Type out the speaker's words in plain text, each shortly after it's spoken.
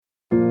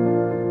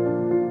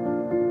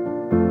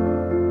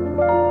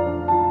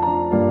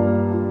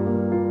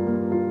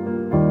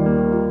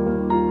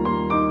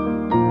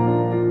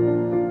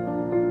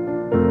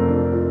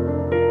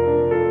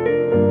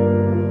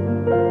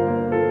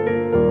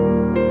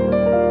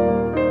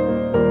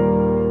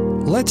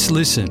Let's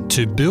listen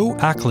to Bill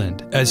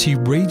Ackland as he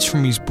reads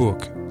from his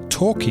book,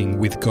 Talking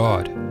with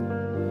God.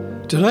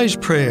 Today's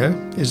prayer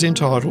is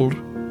entitled,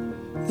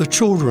 The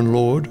Children,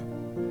 Lord,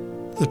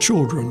 the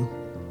Children.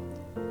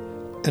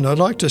 And I'd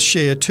like to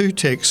share two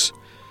texts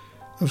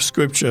of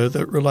Scripture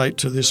that relate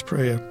to this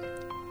prayer.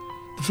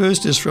 The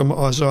first is from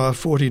Isaiah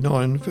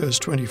 49, verse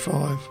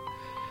 25.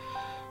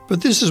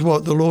 But this is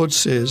what the Lord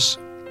says,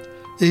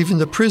 even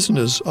the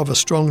prisoners of a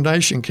strong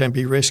nation can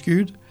be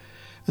rescued,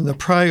 and the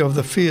prey of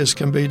the fierce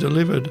can be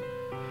delivered.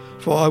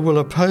 For I will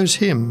oppose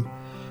him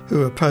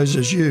who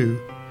opposes you,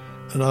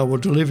 and I will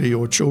deliver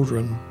your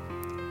children.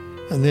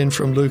 And then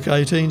from Luke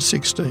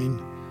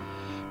 18:16.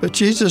 But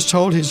Jesus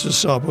told his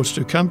disciples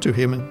to come to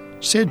him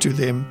and said to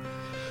them,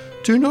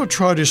 Do not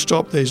try to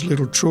stop these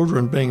little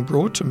children being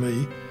brought to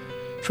me,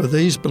 for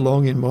these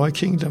belong in my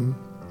kingdom.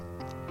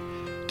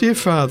 Dear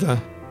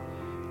Father,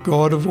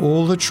 God of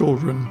all the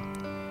children,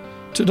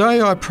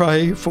 today I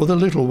pray for the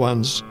little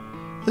ones,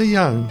 the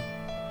young,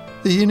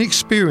 the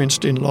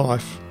inexperienced in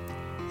life,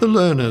 the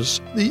learners,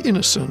 the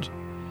innocent,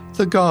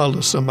 the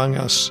guileless among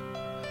us,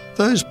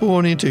 those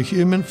born into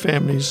human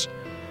families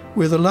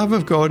where the love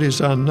of God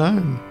is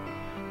unknown,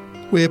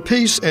 where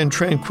peace and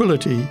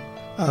tranquility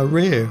are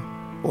rare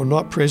or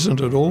not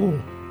present at all,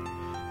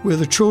 where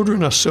the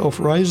children are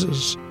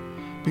self-raisers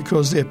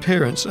because their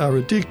parents are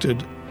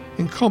addicted,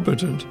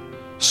 incompetent,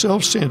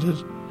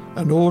 self-centred,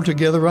 and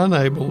altogether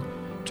unable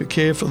to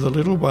care for the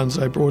little ones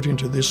they brought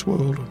into this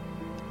world.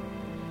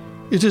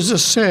 It is a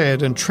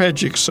sad and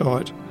tragic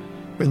sight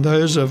when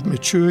those of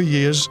mature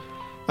years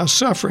are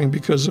suffering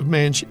because of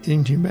man's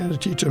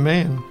inhumanity to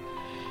man,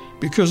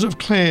 because of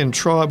clan,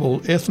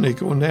 tribal,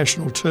 ethnic or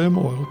national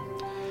turmoil.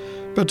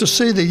 But to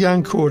see the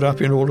young caught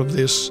up in all of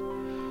this,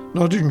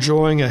 not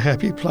enjoying a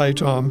happy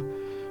playtime,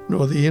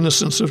 nor the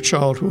innocence of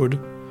childhood,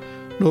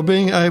 nor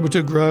being able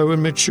to grow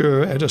and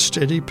mature at a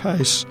steady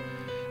pace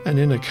and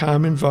in a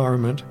calm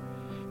environment,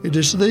 it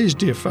is these,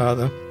 dear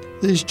Father,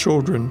 these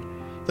children,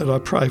 that I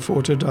pray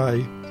for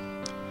today.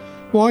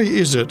 Why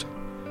is it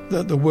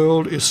that the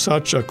world is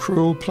such a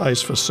cruel place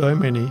for so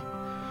many?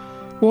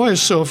 Why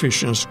is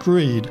selfishness,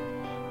 greed,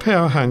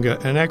 power hunger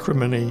and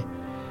acrimony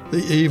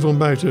the evil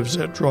motives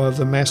that drive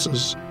the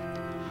masses?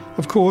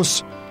 Of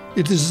course,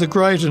 it is the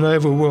great and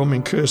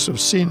overwhelming curse of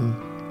sin.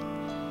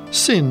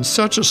 Sin,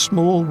 such a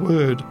small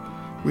word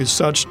with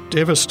such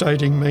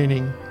devastating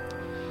meaning,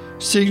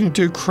 seeking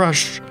to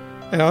crush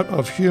out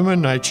of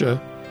human nature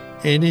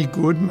any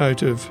good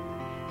motive,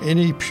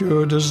 any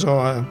pure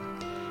desire,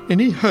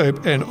 any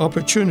hope and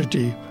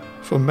opportunity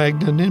for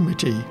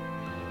magnanimity.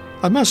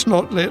 I must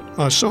not let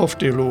myself,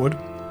 dear Lord,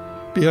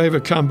 be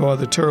overcome by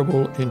the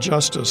terrible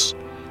injustice,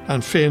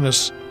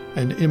 unfairness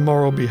and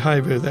immoral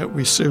behaviour that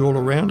we see all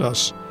around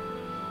us.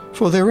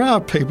 For there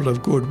are people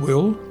of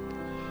goodwill,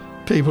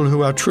 people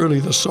who are truly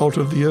the salt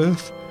of the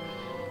earth,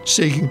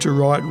 seeking to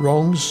right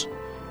wrongs,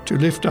 to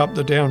lift up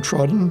the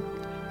downtrodden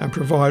and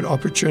provide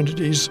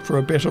opportunities for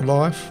a better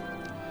life,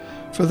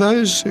 for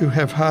those who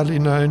have hardly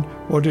known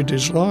what it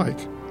is like.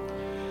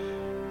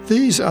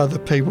 These are the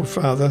people,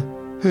 Father,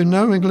 who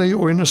knowingly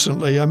or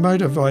innocently are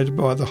motivated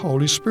by the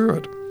Holy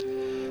Spirit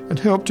and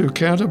help to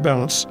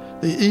counterbalance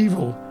the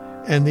evil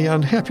and the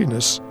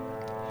unhappiness.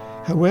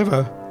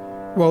 However,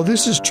 while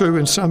this is true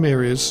in some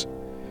areas,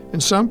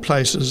 in some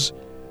places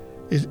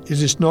it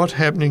is not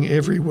happening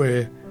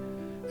everywhere,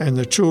 and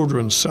the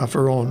children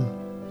suffer on.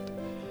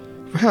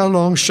 For how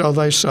long shall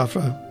they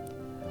suffer?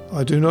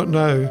 I do not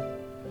know,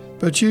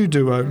 but you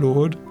do, O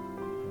Lord.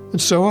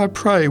 And so I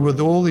pray with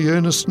all the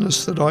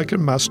earnestness that I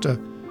can muster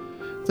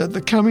that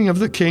the coming of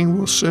the King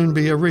will soon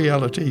be a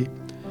reality,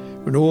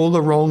 when all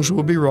the wrongs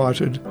will be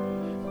righted,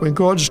 when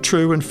God's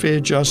true and fair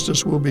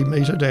justice will be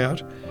meted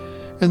out,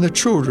 and the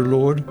children,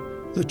 Lord,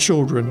 the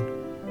children,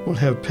 will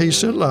have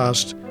peace at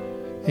last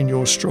in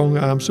your strong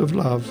arms of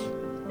love.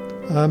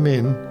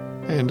 Amen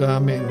and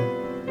amen.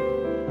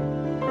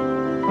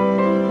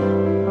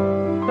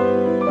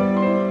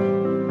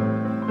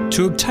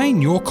 To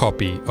obtain your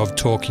copy of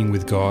Talking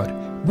with God,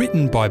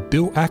 written by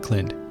Bill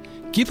Ackland,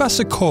 give us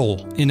a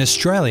call in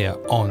Australia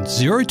on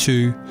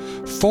 02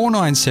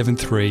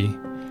 4973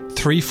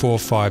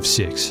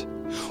 3456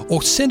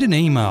 or send an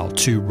email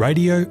to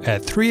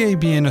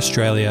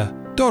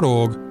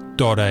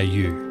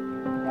radio@3abnaustralia.org.au.